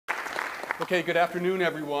Okay, good afternoon,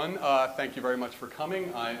 everyone. Thank you very much for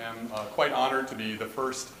coming. I am quite honored to be the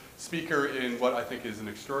first speaker in what I think is an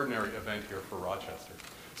extraordinary event here for Rochester.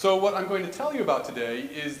 So what I'm going to tell you about today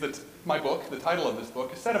is that my book, the title of this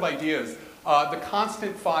book, a set of ideas, the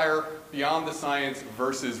constant fire beyond the science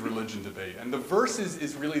versus religion debate. And the versus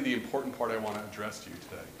is really the important part I want to address to you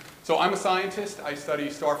today. So I'm a scientist. I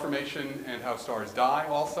study star formation and how stars die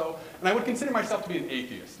also. And I would consider myself to be an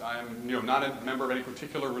atheist. I'm not a member of any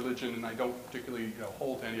particular religion, and I don't particularly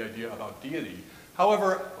hold to any idea about deity.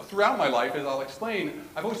 However, throughout my life, as I'll explain,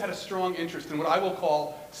 I've always had a strong interest in what I will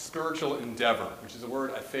call spiritual endeavor, which is a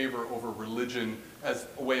word I favor over religion as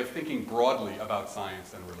a way of thinking broadly about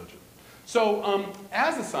science and religion. So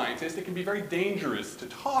as a scientist, it can be very dangerous to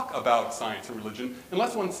talk about science and religion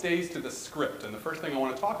unless one stays to the script. And the first thing I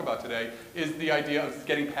want to talk about today is the idea of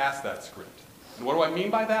getting past that script. And what do I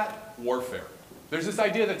mean by that? Warfare. There's this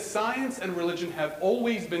idea that science and religion have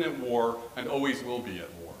always been at war and always will be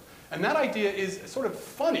at war. And that idea is sort of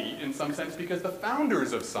funny in some sense because the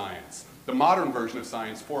founders of science, the modern version of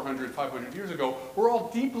science 400, 500 years ago, were all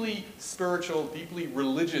deeply spiritual, deeply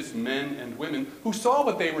religious men and women who saw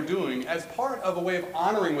what they were doing as part of a way of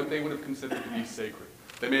honoring what they would have considered to be sacred.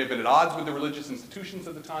 They may have been at odds with the religious institutions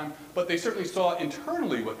of the time, but they certainly saw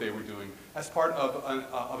internally what they were doing as part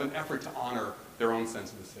of an effort to honor their own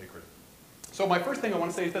sense of the sacred. So my first thing I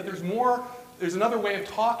want to say is that there's another way of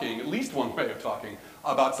talking, at least one way of talking,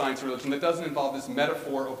 about science and religion that doesn't involve this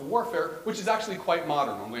metaphor of warfare, which is actually quite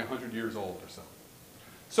modern, only 100 years old or so.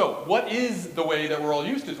 So what is the way that we're all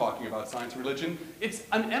used to talking about science and religion? It's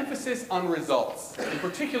an emphasis on results. In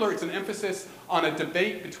particular, it's an emphasis on a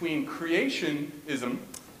debate between creationism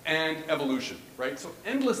and evolution, right? So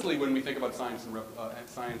endlessly when we think about science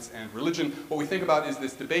and religion, what we think about is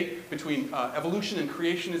this debate between evolution and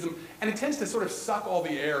creationism, and it tends to sort of suck all the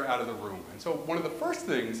air out of the room. And so one of the first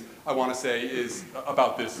things I want to say is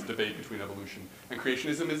about this debate between evolution and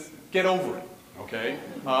creationism is get over it, okay?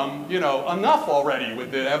 Enough already with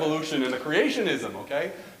the evolution and the creationism,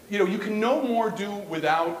 okay? You can no more do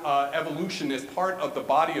without evolution as part of the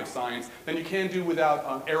body of science than you can do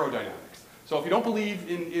without aerodynamics. So if you don't believe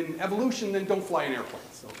in evolution, then don't fly in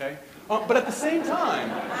airplanes, okay? But at the same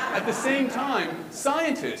time,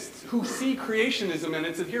 scientists who see creationism and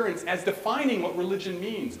its adherents as defining what religion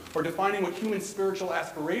means or defining what human spiritual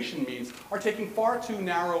aspiration means are taking far too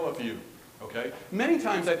narrow a view, okay? Many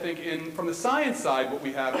times I think from the science side what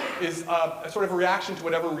we have is a sort of a reaction to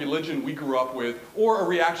whatever religion we grew up with or a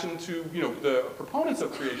reaction to the proponents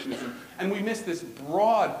of creationism, and we miss this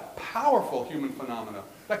broad, powerful human phenomena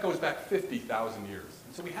that goes back 50,000 years.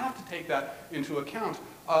 And so we have to take that into account,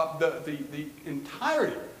 the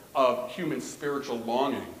entirety of human spiritual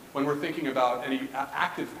longing when we're thinking about any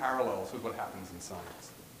active parallels with what happens in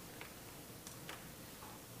science.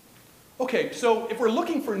 Okay, so if we're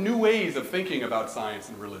looking for new ways of thinking about science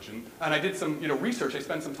and religion, and I did some research, I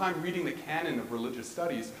spent some time reading the canon of religious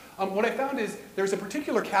studies, what I found is there's a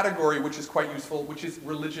particular category which is quite useful, which is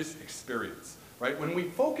religious experience. Right? When we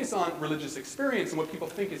focus on religious experience and what people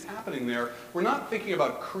think is happening there, we're not thinking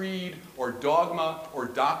about creed or dogma or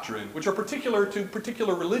doctrine, which are particular to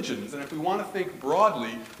particular religions. And if we want to think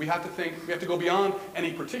broadly, we have to go beyond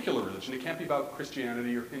any particular religion. It can't be about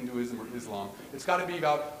Christianity or Hinduism or Islam. It's got to be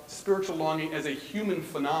about spiritual longing as a human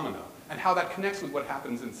phenomena and how that connects with what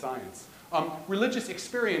happens in science. Religious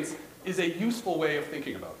experience is a useful way of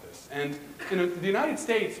thinking about this. And in the United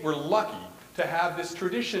States, we're lucky to have this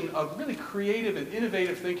tradition of really creative and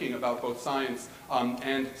innovative thinking about both science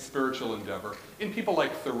and spiritual endeavor in people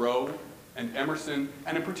like Thoreau and Emerson,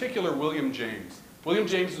 and in particular William James. William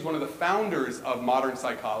James was one of the founders of modern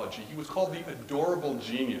psychology. He was called the adorable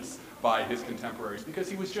genius by his contemporaries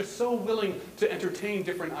because he was just so willing to entertain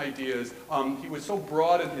different ideas. He was so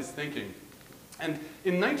broad in his thinking. And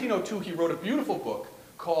in 1902, he wrote a beautiful book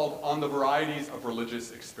called On the Varieties of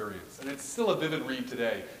Religious Experience. And it's still a vivid read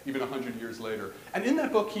today, even 100 years later. And in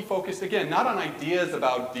that book, he focused, again, not on ideas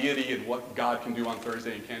about deity and what God can do on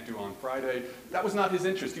Thursday and can't do on Friday. That was not his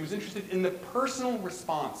interest. He was interested in the personal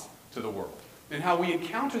response to the world, in how we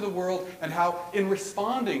encounter the world and how, in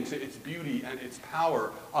responding to its beauty and its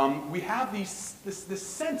power, we have this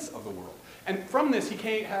sense of the world. And from this, he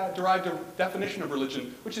derived a definition of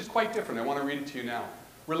religion, which is quite different. I want to read it to you now.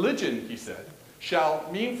 Religion, he said,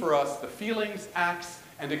 shall mean for us the feelings, acts,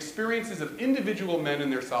 and experiences of individual men in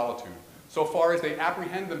their solitude, so far as they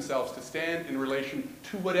apprehend themselves to stand in relation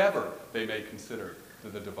to whatever they may consider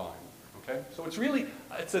the divine. Okay? So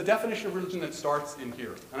it's a definition of religion that starts in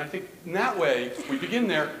here. And I think in that way, we begin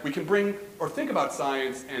there, we can bring or think about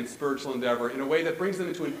science and spiritual endeavor in a way that brings them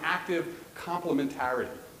into an active complementarity.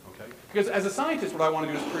 Okay? Because as a scientist, what I want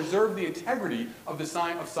to do is preserve the integrity of the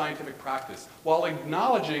scientific practice while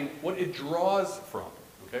acknowledging what it draws from,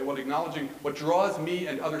 okay? While acknowledging what draws me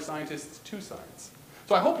and other scientists to science.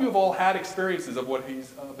 So I hope you've all had experiences of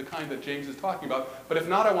the kind that James is talking about, but if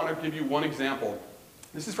not, I want to give you one example.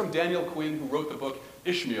 This is from Daniel Quinn, who wrote the book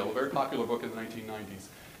Ishmael, a very popular book in the 1990s.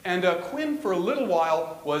 And Quinn, for a little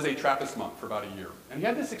while, was a Trappist monk for about a year. And he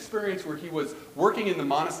had this experience where he was working in the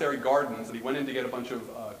monastery gardens, and he went in to get a bunch of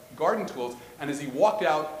garden tools, and as he walked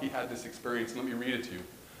out, he had this experience. Let me read it to you.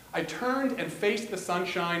 I turned and faced the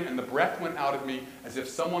sunshine, and the breath went out of me as if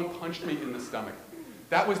someone punched me in the stomach.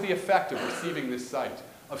 That was the effect of receiving this sight,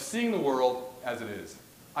 of seeing the world as it is.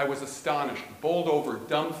 I was astonished, bowled over,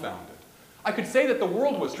 dumbfounded. I could say that the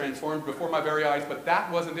world was transformed before my very eyes, but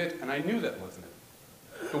that wasn't it, and I knew that wasn't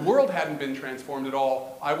it. The world hadn't been transformed at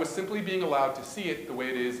all. I was simply being allowed to see it the way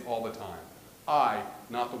it is all the time. I,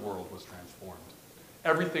 not the world, was transformed.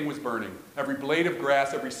 Everything was burning. Every blade of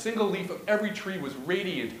grass, every single leaf of every tree was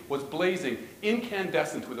radiant, was blazing,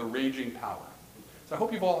 incandescent with a raging power. So I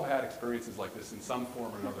hope you've all had experiences like this in some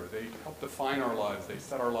form or another. They help define our lives. They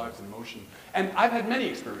set our lives in motion. And I've had many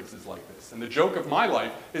experiences like this. And the joke of my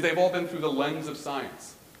life is they've all been through the lens of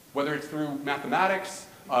science. Whether it's through mathematics,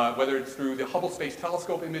 whether it's through the Hubble Space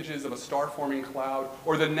Telescope images of a star-forming cloud,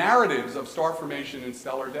 or the narratives of star formation and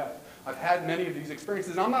stellar death. I've had many of these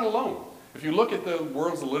experiences, and I'm not alone. If you look at the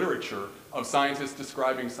world's literature of scientists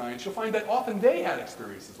describing science, you'll find that often they had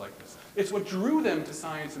experiences like this. It's what drew them to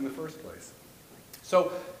science in the first place.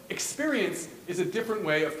 So experience is a different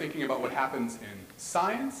way of thinking about what happens in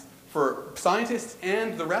science for scientists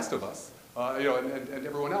and the rest of us, and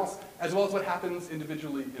everyone else, as well as what happens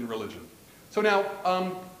individually in religion. So now,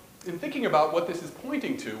 in thinking about what this is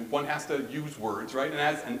pointing to, one has to use words, right? And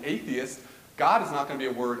as an atheist, God is not going to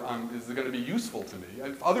be a word is going to be useful to me.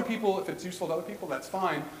 If it's useful to other people, that's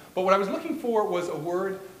fine. But what I was looking for was a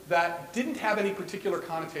word that didn't have any particular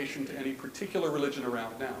connotation to any particular religion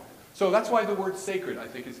around now. So that's why the word sacred, I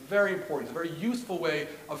think, is very important. It's a very useful way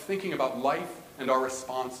of thinking about life and our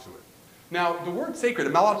response to it. Now, the word sacred,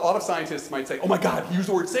 a lot of scientists might say, oh my God, he used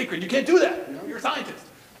the word sacred. You can't do that. You're a scientist.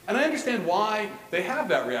 And I understand why they have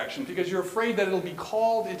that reaction, because you're afraid that it'll be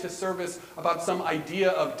called into service about some idea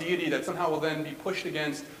of deity that somehow will then be pushed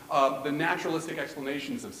against the naturalistic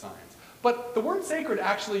explanations of science. But the word sacred,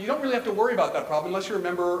 actually, you don't really have to worry about that problem unless you're a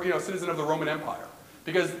member, citizen of the Roman Empire.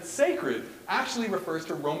 Because sacred actually refers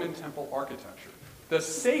to Roman temple architecture. The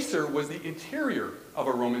caesar was the interior of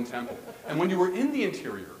a Roman temple. And when you were in the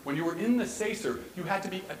interior, when you were in the caesar, you had to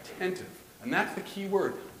be attentive. And that's the key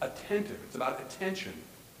word, attentive. It's about attention.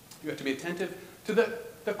 You have to be attentive to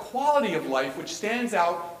the quality of life which stands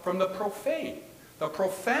out from the profane. The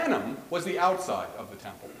profanum was the outside of the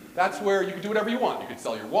temple. That's where you could do whatever you want. You could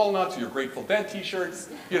sell your walnuts or your Grateful Dead t-shirts.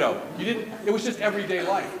 It was just everyday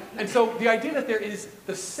life. And so the idea that there is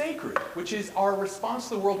the sacred, which is our response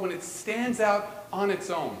to the world when it stands out on its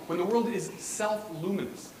own, when the world is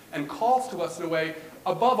self-luminous and calls to us in a way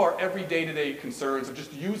above our every day-to-day concerns of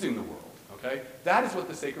just using the world, okay? That is what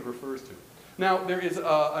the sacred refers to. Now, there is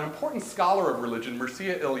an important scholar of religion,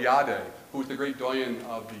 Mircea Eliade, who was the great doyen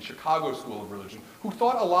of the Chicago School of Religion, who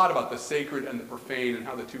thought a lot about the sacred and the profane and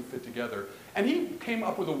how the two fit together. And he came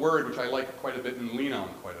up with a word which I like quite a bit and lean on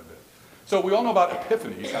quite a bit. So we all know about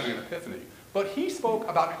epiphanies, having an epiphany, but he spoke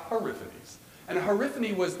about horiphanies. And a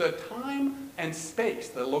horiphany was the time and space,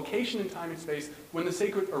 the location in time and space when the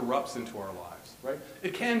sacred erupts into our lives, right?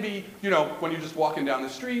 It can be, when you're just walking down the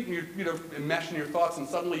street and you're enmeshed in your thoughts and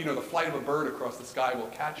suddenly, the flight of a bird across the sky will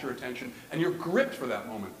catch your attention and you're gripped for that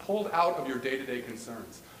moment, pulled out of your day-to-day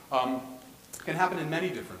concerns. It can happen in many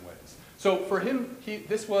different ways. So for him,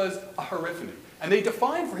 this was a horiphany. And they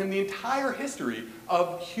defined for him the entire history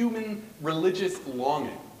of human religious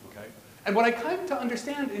longing. And what I come to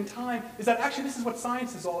understand in time is that actually this is what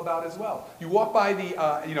science is all about as well. You walk by the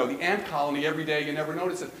ant colony every day, you never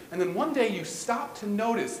notice it, and then one day you stop to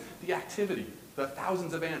notice the activity, the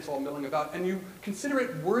thousands of ants all milling about, and you consider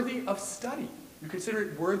it worthy of study. You consider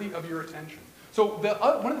it worthy of your attention. So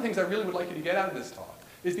one of the things I really would like you to get out of this talk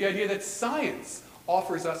is the idea that science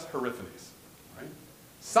offers us horiphanies. Right?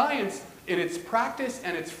 Science, in its practice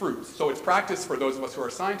and its fruits. So its practice for those of us who are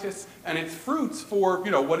scientists, and its fruits for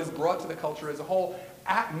what is brought to the culture as a whole,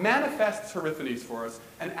 manifests horiphanies for us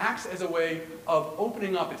and acts as a way of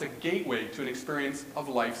opening up. It's a gateway to an experience of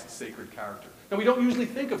life's sacred character. Now, we don't usually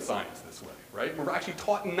think of science this way, right? We're actually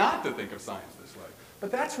taught not to think of science this way.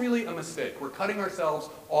 But that's really a mistake. We're cutting ourselves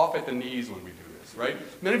off at the knees when we do this, right?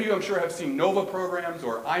 Many of you, I'm sure, have seen Nova programs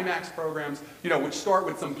or IMAX programs, which start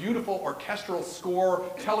with some beautiful orchestral score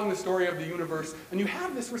telling the story of the universe, and you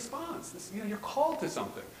have this response. You're called to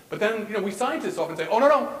something. But then, we scientists often say, oh,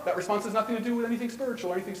 no, that response has nothing to do with anything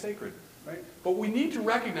spiritual or anything sacred. Right? But what we need to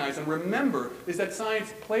recognize and remember is that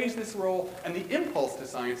science plays this role, and the impulse to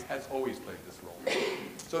science has always played this role.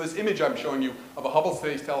 So this image I'm showing you of a Hubble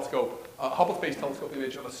Space Telescope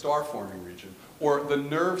image of a star-forming region, or the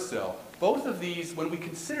nerve cell, both of these, when we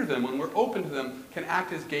consider them, when we're open to them, can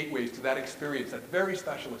act as gateways to that experience, that very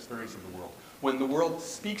special experience of the world, when the world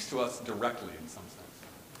speaks to us directly in some sense.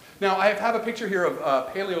 Now, I have a picture here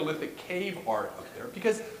of Paleolithic cave art up there,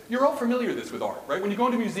 because you're all familiar with art, right? When you go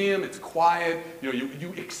into a museum, it's quiet.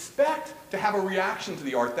 You expect to have a reaction to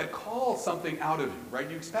the art that calls something out of you, right?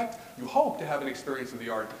 You hope to have an experience of the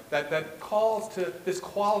art that calls to this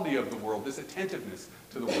quality of the world, this attentiveness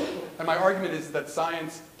to the world. And my argument is that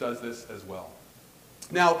science does this as well.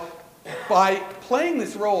 Now, by playing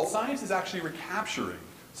this role, science is actually recapturing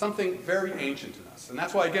something very ancient in us. And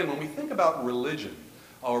that's why, again, when we think about religion,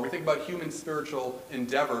 or we think about human spiritual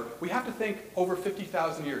endeavor, we have to think over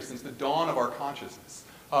 50,000 years, since the dawn of our consciousness.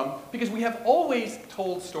 Because we have always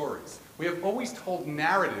told stories. We have always told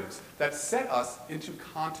narratives that set us into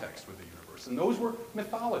context with the universe. And those were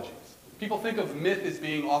mythologies. People think of myth as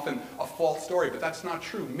being often a false story, but that's not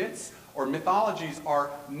true. Myths or mythologies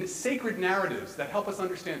are sacred narratives that help us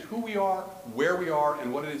understand who we are, where we are,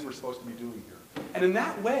 and what it is we're supposed to be doing here. And in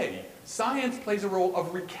that way, science plays a role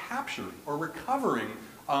of recapturing or recovering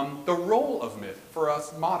the role of myth for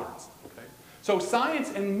us moderns. Okay? So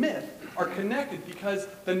science and myth are connected because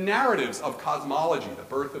the narratives of cosmology, the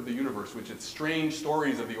birth of the universe, which is strange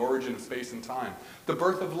stories of the origin of space and time, the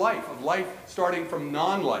birth of life starting from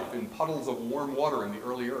non-life in puddles of warm water in the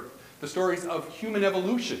early earth, the stories of human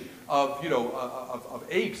evolution, of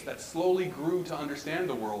apes that slowly grew to understand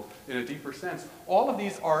the world in a deeper sense. All of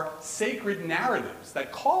these are sacred narratives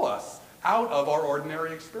that call us out of our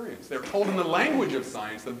ordinary experience. They're told in the language of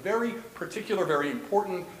science, the very particular, very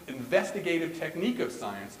important investigative technique of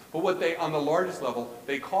science, but what they, on the largest level,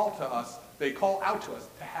 they call out to us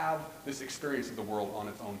to have this experience of the world on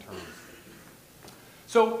its own terms.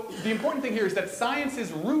 So the important thing here is that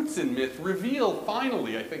science's roots in myth reveal,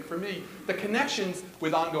 finally, I think for me, the connections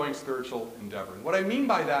with ongoing spiritual endeavor. And what I mean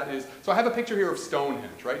by that is, so I have a picture here of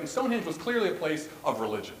Stonehenge, right? And Stonehenge was clearly a place of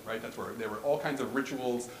religion, right? That's where there were all kinds of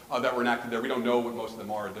rituals that were enacted there. We don't know what most of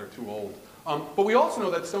them are. They're too old. But we also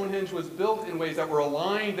know that Stonehenge was built in ways that were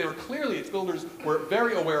aligned. Its builders were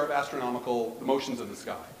very aware of astronomical motions of the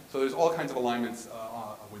sky. So there's all kinds of alignments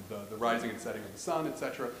with the rising and setting of the sun,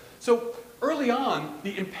 etc. So early on,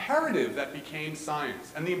 the imperative that became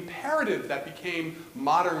science and the imperative that became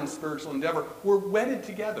modern spiritual endeavor were wedded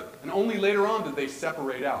together. And only later on did they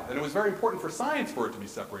separate out. And it was very important for science for it to be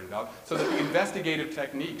separated out so that the investigative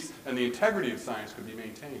techniques and the integrity of science could be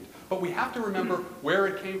maintained. But we have to remember where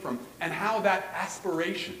it came from and how that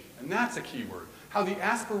aspiration, and that's a key word, how the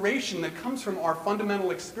aspiration that comes from our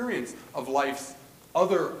fundamental experience of life's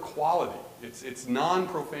other quality, its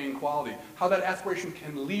non-profane quality, how that aspiration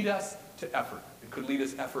can lead us to effort. It could lead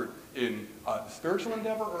us effort in spiritual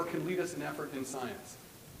endeavor, or it could lead us in effort in science.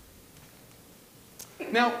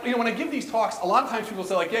 Now, when I give these talks, a lot of times people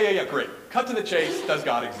say like, yeah, great. Cut to the chase, does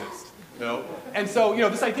God exist? And so,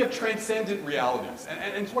 this idea of transcendent realities.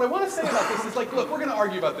 And what I want to say about this is like, look, we're going to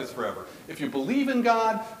argue about this forever. If you believe in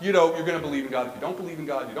God, you're going to believe in God. If you don't believe in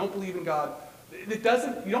God, you don't believe in God. You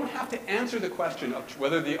don't have to answer the question of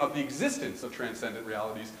whether of the existence of transcendent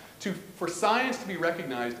realities for science to be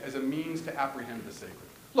recognized as a means to apprehend the sacred.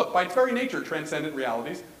 Look, by its very nature, transcendent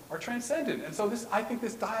realities are transcendent. And so I think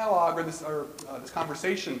this dialogue or this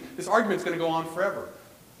conversation, this argument is going to go on forever.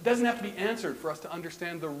 It doesn't have to be answered for us to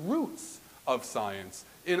understand the roots of science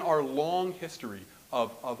in our long history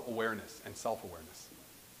of awareness and self-awareness.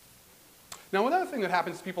 Now, another thing that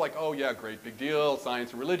happens to people like, oh yeah, great, big deal,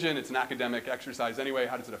 science and religion, it's an academic exercise anyway,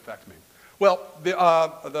 how does it affect me? Well,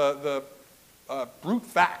 the brute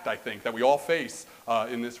fact, I think, that we all face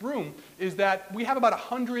in this room is that we have about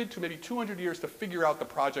 100 to maybe 200 years to figure out the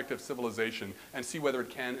project of civilization and see whether it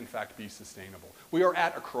can, in fact, be sustainable. We are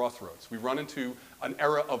at a crossroads. We've run into an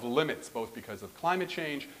era of limits, both because of climate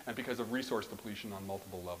change and because of resource depletion on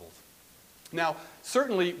multiple levels. Now,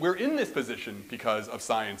 certainly, we're in this position because of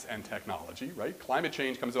science and technology, right? Climate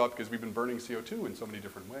change comes about because we've been burning CO2 in so many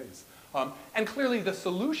different ways. And clearly, the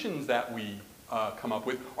solutions that we come up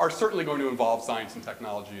with are certainly going to involve science and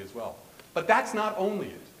technology as well. But that's not only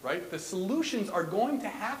it, right? The solutions are going to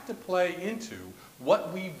have to play into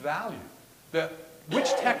what we value. which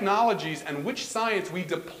technologies and which science we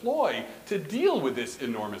deploy to deal with this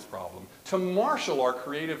enormous problem, to marshal our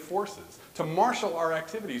creative forces, to marshal our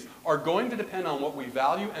activities, are going to depend on what we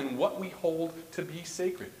value and what we hold to be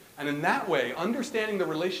sacred. And in that way, understanding the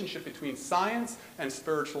relationship between science and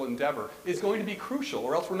spiritual endeavor is going to be crucial,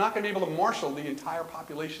 or else we're not going to be able to marshal the entire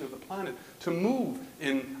population of the planet to move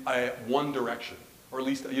in one direction, or at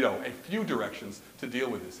least a few directions to deal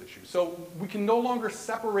with this issue. So we can no longer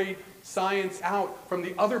separate science out from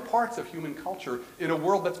the other parts of human culture in a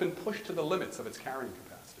world that's been pushed to the limits of its carrying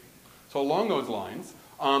capacity. So along those lines,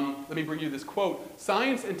 let me bring you this quote: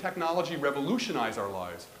 "Science and technology revolutionize our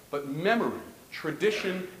lives, but memory,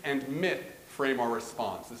 tradition, and myth frame our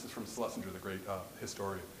response." This is from Schlesinger, the great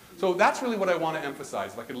historian. So that's really what I want to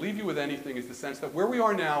emphasize. If I could leave you with anything, is the sense that where we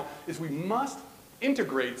are now is we must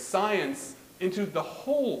integrate science into the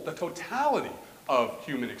totality of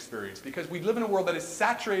human experience, because we live in a world that is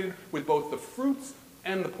saturated with both the fruits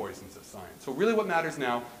and the poisons of science. So really what matters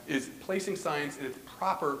now is placing science in its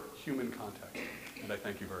proper human context. And I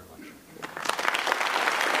thank you very much.